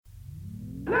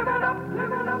Hai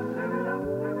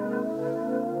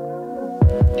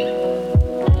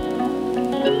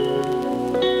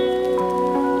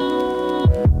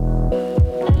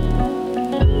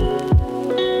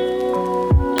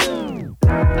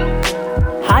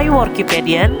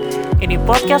Workipedian, ini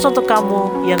podcast untuk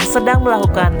kamu yang sedang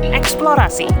melakukan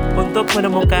eksplorasi untuk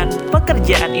menemukan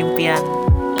pekerjaan impian.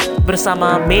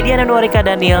 Bersama Mediana Nuarika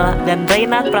Daniel dan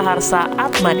Reina Praharsa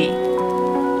Atmadi.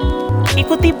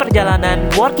 Ikuti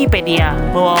perjalanan Workipedia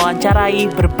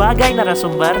mewawancarai berbagai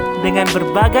narasumber dengan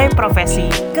berbagai profesi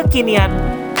kekinian,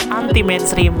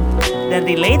 anti-mainstream, dan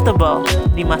relatable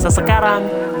di masa sekarang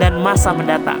dan masa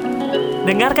mendatang.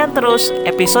 Dengarkan terus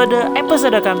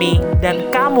episode-episode kami dan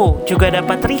kamu juga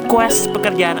dapat request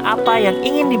pekerjaan apa yang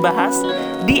ingin dibahas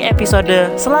di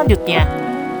episode selanjutnya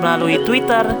melalui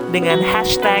Twitter dengan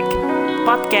hashtag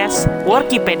podcast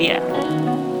Workipedia.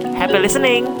 Happy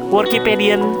listening,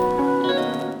 Workipedian!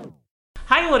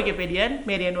 Hai Workipedian,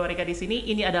 Mediana Nuarika di sini.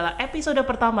 Ini adalah episode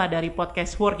pertama dari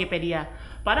podcast Workipedia.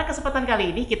 Pada kesempatan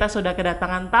kali ini kita sudah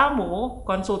kedatangan tamu,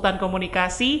 konsultan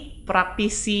komunikasi,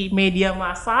 praktisi media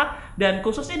massa, dan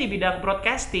khususnya di bidang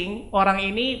broadcasting. Orang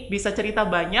ini bisa cerita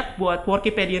banyak buat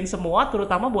Workipedian semua,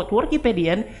 terutama buat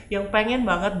Workipedian yang pengen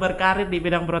banget berkarir di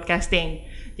bidang broadcasting.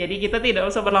 Jadi kita tidak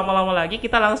usah berlama-lama lagi,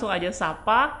 kita langsung aja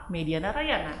sapa Mediana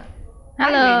Rayana.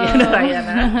 Halo. Hai Mediana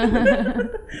Rayana.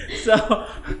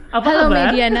 Apa Halo kabar?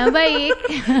 Mediana, baik.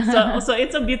 So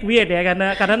it's a bit weird ya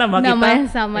karena nama Namanya kita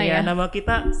sama ya. nama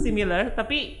kita similar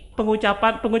tapi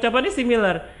pengucapannya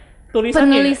similar.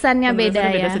 Penulisannya beda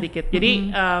beda ya. sedikit.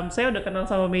 Jadi saya udah kenal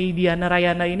sama Mediana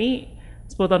Rayana ini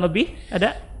 10 tahun lebih,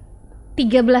 ada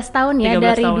 13 tahun ya 13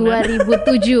 dari tahunan.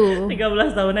 2007.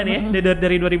 13 tahunan ya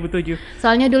dari 2007.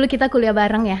 Soalnya dulu kita kuliah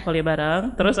bareng ya. Kuliah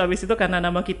bareng. Terus abis itu karena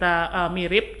nama kita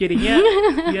mirip, jadinya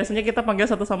biasanya kita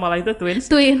panggil satu sama lain itu twins.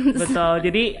 Twins. Betul.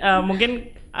 Jadi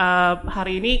mungkin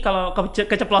hari ini kalau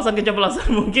keceplosan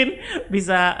mungkin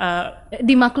bisa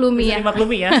Dimaklumi ya.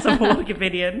 dimaklumi ya sama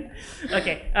Wikipedian.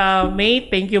 Oke,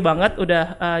 May, thank you banget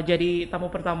udah jadi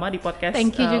tamu pertama di podcast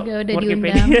Thank you juga udah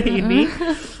Wikipedia diundang. ini.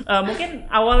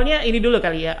 Mungkin awalnya ini dulu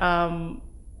kali ya.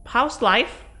 How's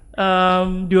life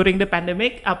during the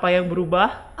pandemic? Apa yang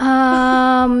berubah?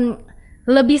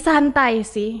 Lebih santai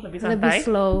sih, Lebih santai?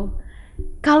 slow.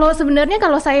 Kalau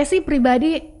saya sih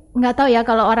pribadi nggak tahu ya,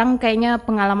 kalau orang kayaknya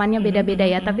pengalamannya beda-beda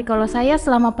ya. Tapi kalau saya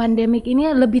selama pandemik ini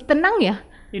lebih tenang ya.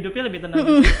 Hidupnya lebih tenang,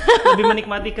 justru. Lebih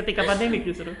menikmati ketika pandemik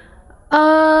justru.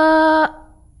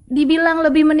 Dibilang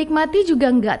lebih menikmati juga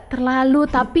nggak terlalu,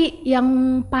 tapi yang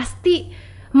pasti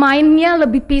mainnya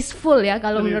lebih peaceful ya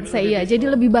kalau menurut saya. Jadi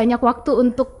lebih banyak waktu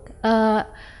untuk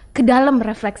ke dalam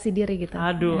refleksi diri gitu.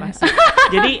 Aduh, asik.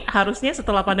 Jadi harusnya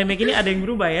setelah pandemik ini ada yang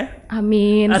berubah ya.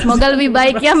 Amin. Semoga lebih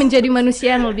baik ya, menjadi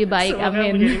manusia yang lebih baik. Semoga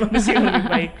Amin. menjadi manusia yang lebih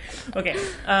baik. Oke,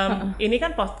 ini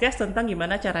kan podcast tentang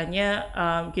gimana caranya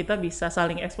kita bisa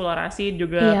saling eksplorasi,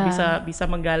 juga bisa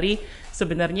menggali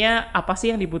sebenarnya apa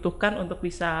sih yang dibutuhkan untuk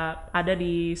bisa ada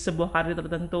di sebuah karir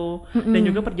tertentu. Dan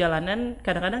juga perjalanan,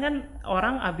 kadang-kadang kan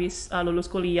orang abis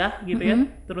lulus kuliah gitu ya,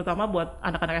 terutama buat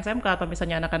anak-anak SMK atau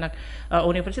misalnya anak-anak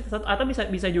universitas, atau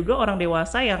bisa juga orang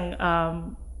dewasa yang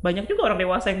banyak juga orang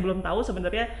dewasa yang belum tahu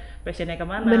sebenarnya passionnya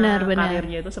kemana,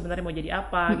 karirnya itu sebenarnya mau jadi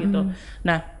apa gitu.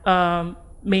 Nah,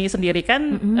 May sendiri kan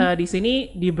di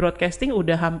sini di broadcasting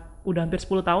udah hampir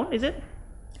 10 tahun, is it?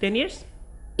 10 years?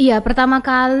 Iya, pertama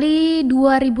kali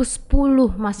 2010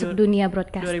 masuk dunia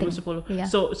broadcasting. 2010. Iya.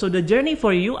 So the journey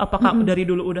for you, apakah dari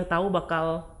dulu udah tahu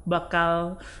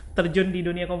bakal terjun di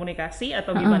dunia komunikasi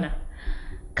atau gimana?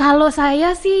 Kalau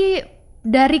saya sih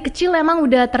dari kecil emang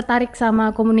udah tertarik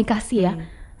sama komunikasi ya.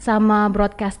 Sama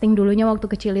broadcasting. Dulunya waktu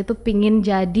kecil itu pingin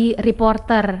jadi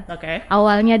reporter.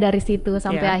 Awalnya dari situ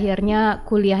sampai akhirnya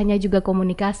kuliahnya juga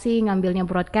komunikasi, ngambilnya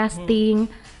broadcasting.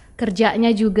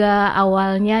 Kerjanya juga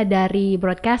awalnya dari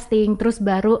broadcasting, terus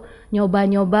baru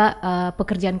nyoba-nyoba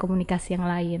pekerjaan komunikasi yang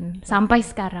lain. Sampai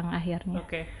sekarang akhirnya.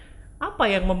 Apa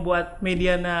yang membuat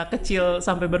Mediana kecil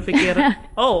sampai berpikir,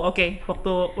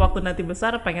 waktu nanti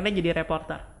besar pengennya jadi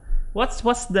reporter? What's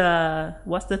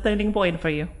the turning point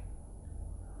for you?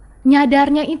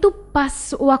 Nyadarnya itu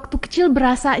pas waktu kecil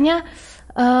berasanya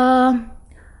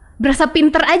berasa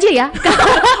pinter aja ya.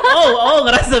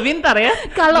 Ngerasa pintar ya.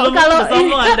 Kalau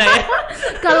Anda ya.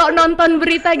 Kalau nonton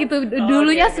berita gitu,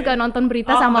 dulunya suka nonton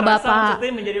berita sama bapak.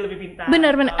 Maksudnya menjadi lebih pintar.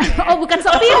 Benar. Bukan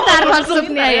sok pintar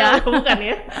maksudnya ya. Bukan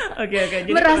ya. Oke.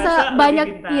 Jadi merasa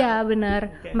banyak, iya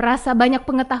benar. Merasa banyak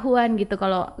pengetahuan gitu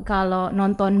kalau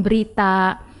nonton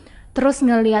berita. Terus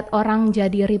ngelihat orang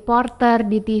jadi reporter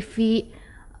di TV,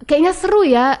 kayaknya seru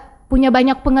ya. Punya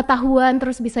banyak pengetahuan,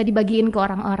 terus bisa dibagiin ke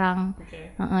orang-orang.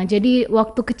 Jadi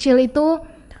waktu kecil itu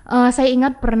Saya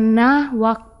ingat pernah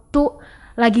waktu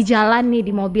lagi jalan nih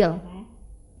di mobil.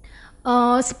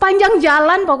 Sepanjang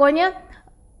jalan pokoknya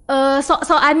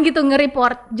sok-sokan gitu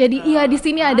nge-report. Jadi iya di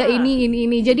sini ada ini.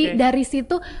 Jadi dari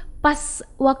situ pas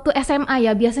waktu SMA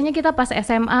ya, biasanya kita pas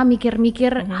SMA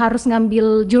mikir-mikir harus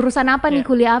ngambil jurusan apa nih,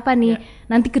 kuliah apa nih,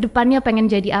 nanti kedepannya pengen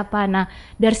jadi apa. Nah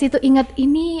dari situ ingat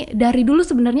ini dari dulu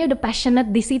sebenarnya udah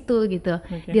passionate di situ gitu,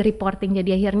 di reporting.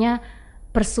 Jadi akhirnya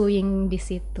pursuing di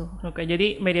situ. Oke,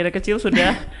 jadi media dari kecil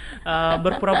sudah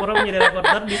berpura-pura menjadi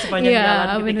reporter di sepanjang jalan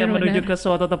ketika menuju ke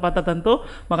suatu tempat tertentu.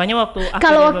 Makanya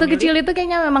waktu kecil itu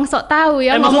kayaknya memang sok tahu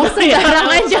ya, ngomong sembarang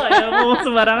aja. Ngomong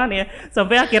sembarangan ya.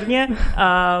 Sampai akhirnya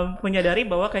menyadari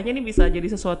bahwa kayaknya ini bisa jadi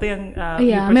sesuatu yang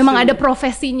memang ada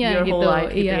profesinya gitu.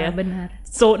 Life, gitu ya. Benar.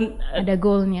 So ada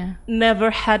goalnya.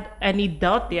 Never had any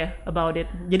doubt ya about it.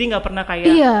 Jadi nggak pernah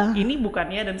kayak ini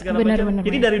bukannya dan segala macam.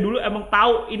 Jadi dari dulu emang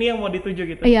tahu ini yang mau dituju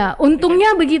gitu. Iya,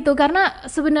 untungnya begitu karena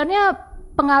sebenarnya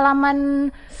pengalaman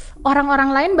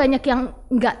orang-orang lain banyak yang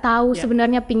nggak tahu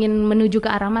sebenarnya pingin menuju ke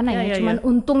arah mana Cuman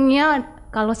untungnya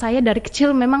kalau saya dari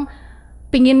kecil memang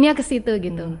pinginnya ke situ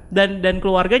gitu. Dan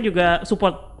keluarga juga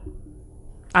support.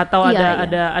 Atau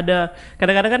ada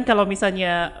kadang-kadang kan kalau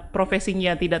misalnya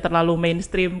profesinya tidak terlalu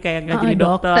mainstream kayak nggak jadi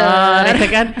dokter ya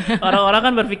kan, orang-orang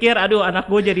kan berpikir aduh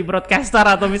anak gue jadi broadcaster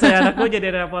atau misalnya anak gue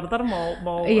jadi reporter mau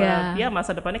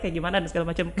masa depannya kayak gimana dan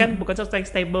segala macam kan bukan sesuatu yang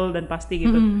stable dan pasti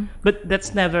gitu. But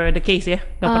that's never the case ya,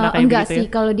 nggak pernah kayak enggak gitu sih,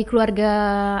 kalau di keluarga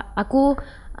aku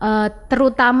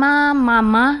terutama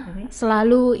mama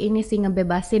selalu ini sih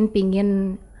ngebebasin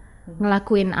pingin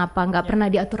ngelakuin apa, nggak pernah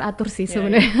diatur-atur sih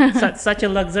sebenarnya. Such a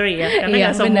luxury ya,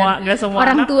 karena nggak semua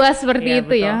orang anak, tua seperti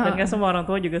itu betul. ya. Dan nggak semua orang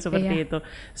tua juga seperti itu.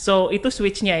 So itu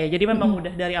switchnya ya. Jadi memang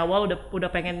udah dari awal udah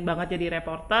pengen banget jadi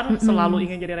reporter, selalu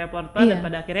ingin jadi reporter dan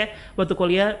pada akhirnya waktu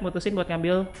kuliah mutusin buat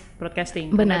ngambil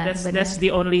broadcasting. Benar. That's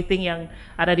the only thing yang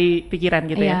ada di pikiran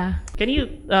gitu ya. Can you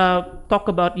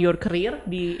talk about your career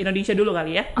di Indonesia dulu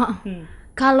kali ya?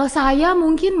 Kalau saya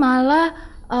mungkin malah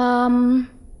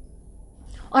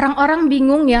orang-orang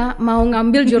bingung ya mau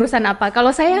ngambil jurusan apa.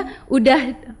 Kalau saya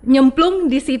udah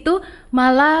nyemplung di situ,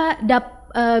 malah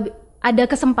ada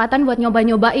kesempatan buat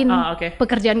nyoba-nyobain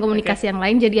pekerjaan komunikasi yang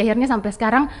lain. Jadi akhirnya sampai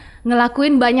sekarang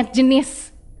ngelakuin banyak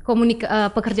jenis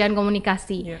pekerjaan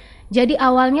komunikasi. Jadi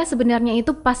awalnya sebenarnya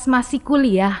itu pas masih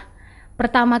kuliah.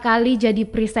 Pertama kali jadi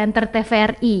presenter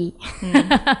TVRI.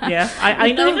 I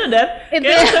know that.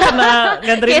 Kayaknya saya pernah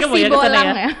nganterin kamu ya ke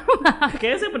sana ya.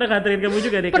 Kayaknya saya pernah nganterin kamu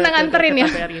juga deh. Pernah nganterin ya?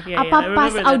 Apa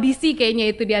pas bener. audisi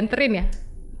kayaknya itu dianterin ya?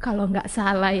 Kalau nggak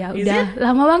salah ya, udah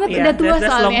lama banget, udah tua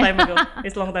soalnya.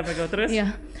 It's long time ago. Terus?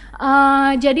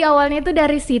 Jadi awalnya itu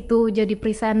dari situ, jadi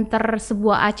presenter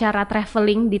sebuah acara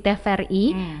traveling di TVRI.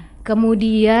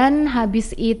 Kemudian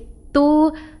habis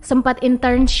itu sempat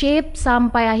internship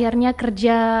sampai akhirnya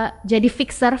kerja jadi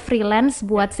fixer freelance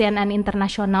buat CNN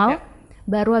Internasional.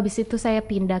 Baru habis itu saya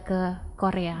pindah ke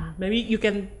Korea. Maybe you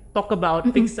can talk about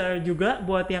fixer juga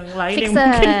buat yang lain yang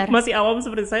mungkin masih awam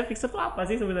seperti saya. Fixer itu apa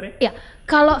sih sebenarnya? Ya,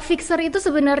 kalau fixer itu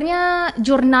sebenarnya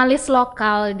jurnalis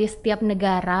lokal di setiap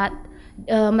negara.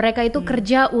 Mereka itu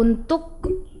kerja untuk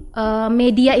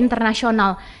media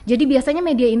internasional. Jadi biasanya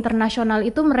media internasional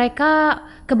itu mereka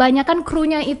kebanyakan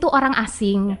krunya itu orang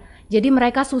asing. Jadi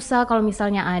mereka susah kalau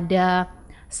misalnya ada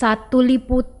satu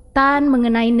liputan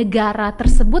mengenai negara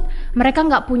tersebut, mereka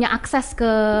nggak punya akses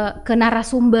ke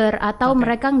narasumber atau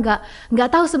mereka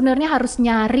nggak tahu sebenarnya harus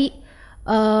nyari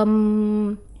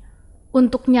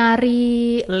untuk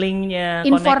nyari linknya,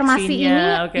 informasi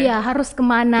ini harus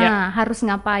kemana, harus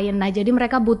ngapain. Nah, jadi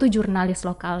mereka butuh jurnalis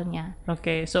lokalnya.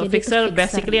 So jadi fixer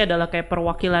basically adalah kayak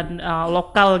perwakilan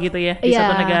lokal gitu ya di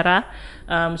satu negara,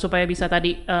 supaya bisa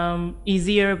tadi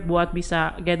easier buat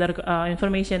bisa gather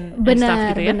information and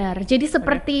stuff gitu ya. Benar. Jadi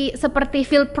seperti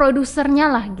field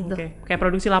produsernya lah gitu. Kayak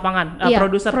produksi lapangan,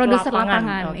 produser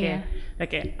lapangan.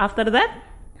 After that?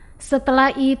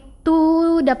 Setelah itu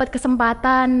dapat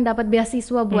kesempatan, dapat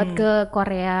beasiswa buat ke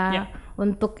Korea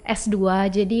untuk S2.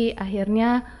 Jadi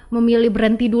akhirnya memilih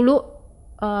berhenti dulu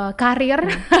karir,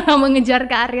 mengejar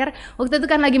karir. Waktu itu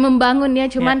kan lagi membangun ya,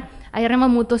 cuman akhirnya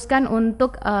memutuskan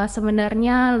untuk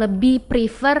sebenarnya lebih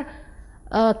prefer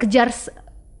kejar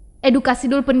edukasi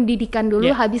dulu, pendidikan dulu,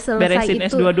 habis selesai beresin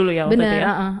itu. S2 dulu ya. Bener,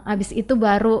 habis itu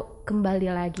baru kembali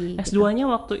lagi. S2-nya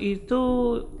waktu itu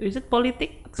is it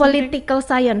Political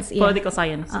Science, Political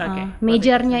Science,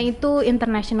 Majornya itu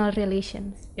International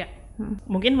Relations.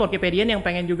 Mungkin Wikipedian yang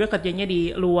pengen juga kerjanya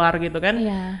di luar gitu kan.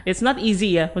 It's not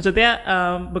easy ya. Maksudnya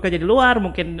bekerja di luar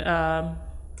mungkin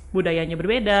budayanya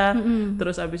berbeda,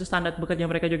 terus abis itu standar bekerja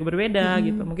mereka juga berbeda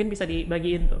gitu. Mungkin bisa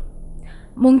dibagiin tuh.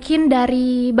 Mungkin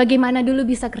dari bagaimana dulu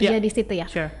bisa kerja di situ ya.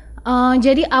 Sure.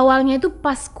 Jadi awalnya itu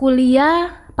pas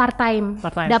kuliah part-time.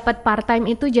 Dapat part-time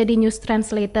itu jadi news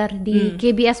translator di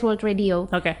KBS World Radio.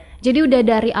 Jadi udah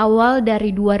dari awal,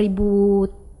 dari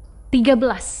 2013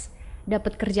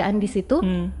 dapat kerjaan di situ.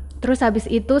 Terus habis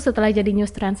itu setelah jadi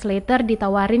news translator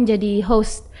ditawarin jadi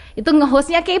host. Itu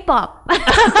nge-hostnya K-pop.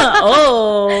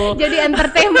 Oh. Jadi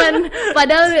entertainment.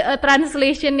 Padahal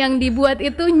translation yang dibuat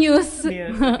itu news.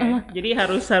 Jadi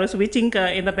harus switching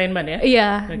ke entertainment ya?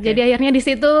 Iya. Jadi akhirnya di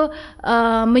situ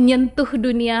menyentuh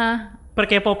dunia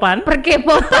per-K-popan.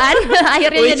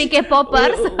 Akhirnya jadi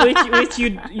K-popers. which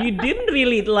you didn't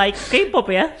really like K-pop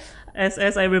ya? As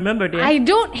I remember ya. I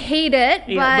don't hate it,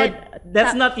 but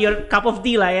that's not your cup of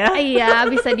tea lah ya. Iya,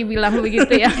 bisa dibilang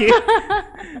begitu ya.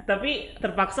 Tapi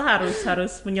terpaksa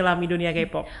harus menyelami dunia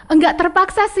K-pop. Enggak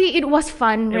terpaksa sih, it was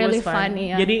fun, really fun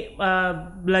ya. Jadi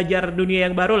belajar dunia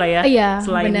yang baru lah ya. Iya,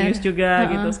 selain bener. news juga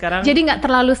gitu sekarang. Jadi nggak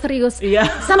terlalu serius. Iya.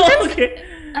 Sometimes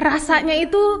rasanya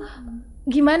itu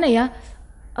gimana ya?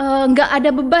 Nggak ada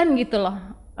beban gitu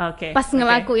loh. Pas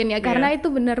ngelakuin ya, karena itu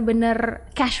benar-benar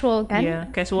casual kan? Iya,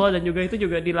 casual dan juga itu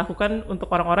juga dilakukan untuk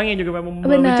orang-orang yang juga memang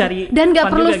mencari dan nggak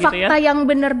perlu juga, fakta gitu ya? yang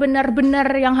benar-benar benar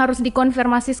yang harus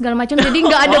dikonfirmasi segala macam. Jadi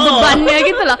nggak ada bebannya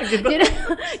gitu loh.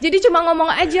 Jadi cuma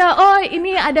ngomong aja, oh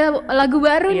ini ada lagu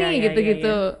baru nih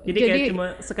gitu-gitu. Jadi kayak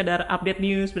cuma sekedar update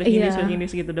news, breaking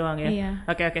news gitu doang ya.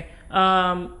 Oke.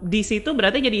 Di situ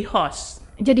berarti jadi host.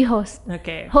 Jadi host.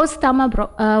 Host sama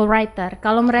writer.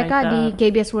 Kalau mereka di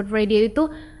KBS World Radio itu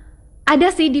ada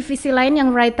sih divisi lain yang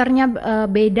writernya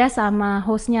beda sama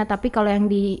hostnya, tapi kalau yang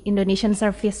di Indonesian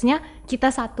Service-nya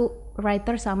kita satu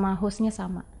writer sama hostnya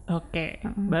sama.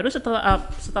 Baru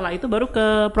setelah itu baru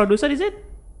ke produser di situ?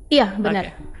 Iya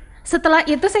benar. Setelah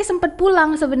itu saya sempat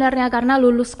pulang sebenarnya karena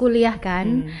lulus kuliah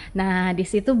kan. Nah di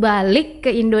situ balik ke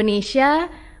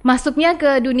Indonesia. Masuknya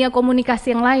ke dunia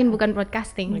komunikasi yang lain, bukan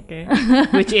broadcasting.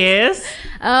 Which is?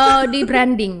 Di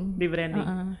branding. Jadi,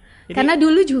 karena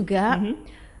dulu juga,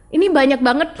 ini banyak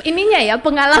banget ininya ya,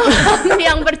 pengalaman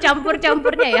yang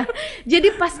bercampur-campurnya ya.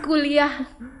 Jadi pas kuliah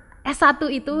S1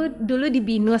 itu dulu di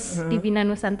BINUS, di Bina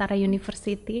Nusantara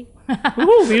University.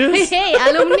 BINUS. Hey,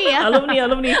 alumni ya.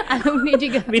 Alumni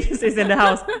juga. BINUS is in the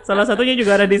house. Salah satunya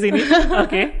juga ada di sini.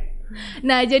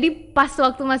 Nah, jadi pas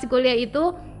waktu masih kuliah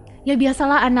itu, ya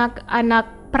biasalah anak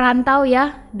perantau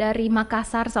ya dari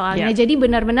Makassar soalnya. Jadi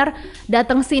benar-benar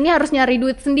datang sini harus nyari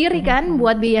duit sendiri kan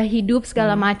buat biaya hidup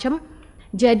segala macem.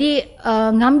 Jadi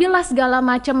ngambillah segala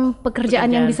macam pekerjaan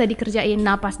yang bisa dikerjain.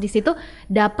 Nah pas di situ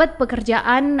dapat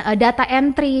pekerjaan data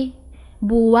entry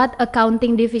buat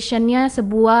accounting divisionnya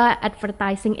sebuah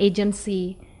advertising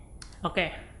agency.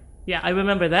 I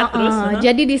remember that. Terus,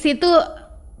 jadi di situ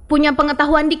punya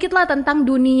pengetahuan dikit lah tentang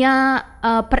dunia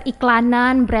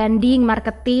periklanan, branding,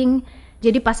 marketing.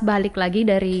 Jadi pas balik lagi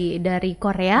dari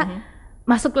Korea,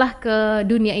 masuklah ke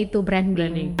dunia itu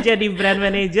branding. Jadi brand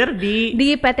manager di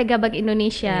PT Gabag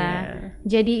Indonesia.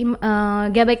 Jadi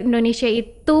Gabag Indonesia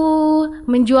itu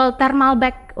menjual thermal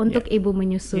bag untuk ibu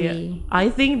menyusui. I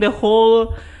think the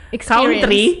whole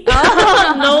country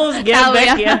knows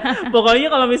Gabag ya.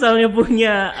 Pokoknya kalau misalnya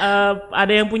punya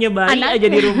ada yang punya bayi anak aja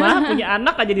di rumah, punya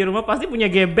anak aja di rumah pasti punya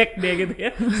Gabag deh gitu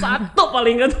ya. Satu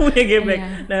paling nggak punya Gabag.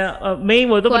 Nah, Mei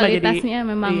waktu pernah jadi kualitasnya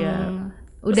memang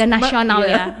udah nasional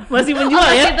ya. Masih menjual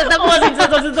ya? Masih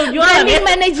tetap jualan ya? Branding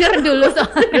manager dulu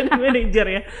soalnya. Branding manager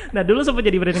ya. Nah dulu sempat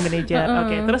jadi branding manager.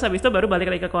 Terus habis itu baru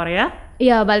balik lagi ke Korea?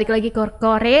 Iya balik lagi ke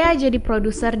Korea jadi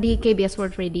produser di KBS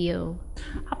World Radio.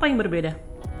 Apa yang berbeda?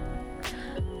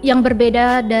 Yang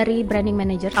berbeda dari branding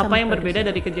manager apa yang berbeda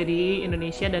dari kerja di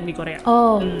Indonesia dan di Korea?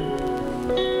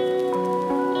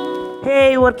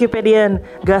 Hey Workipedian,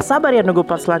 gak sabar ya nunggu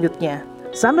part selanjutnya.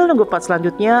 Sambil nunggu part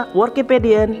selanjutnya,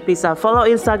 Workipedian bisa follow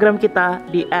Instagram kita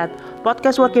di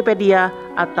 @podcastworkipedia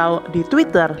atau di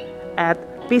Twitter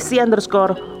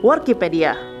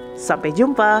 @pc_workipedia. Sampai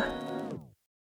jumpa.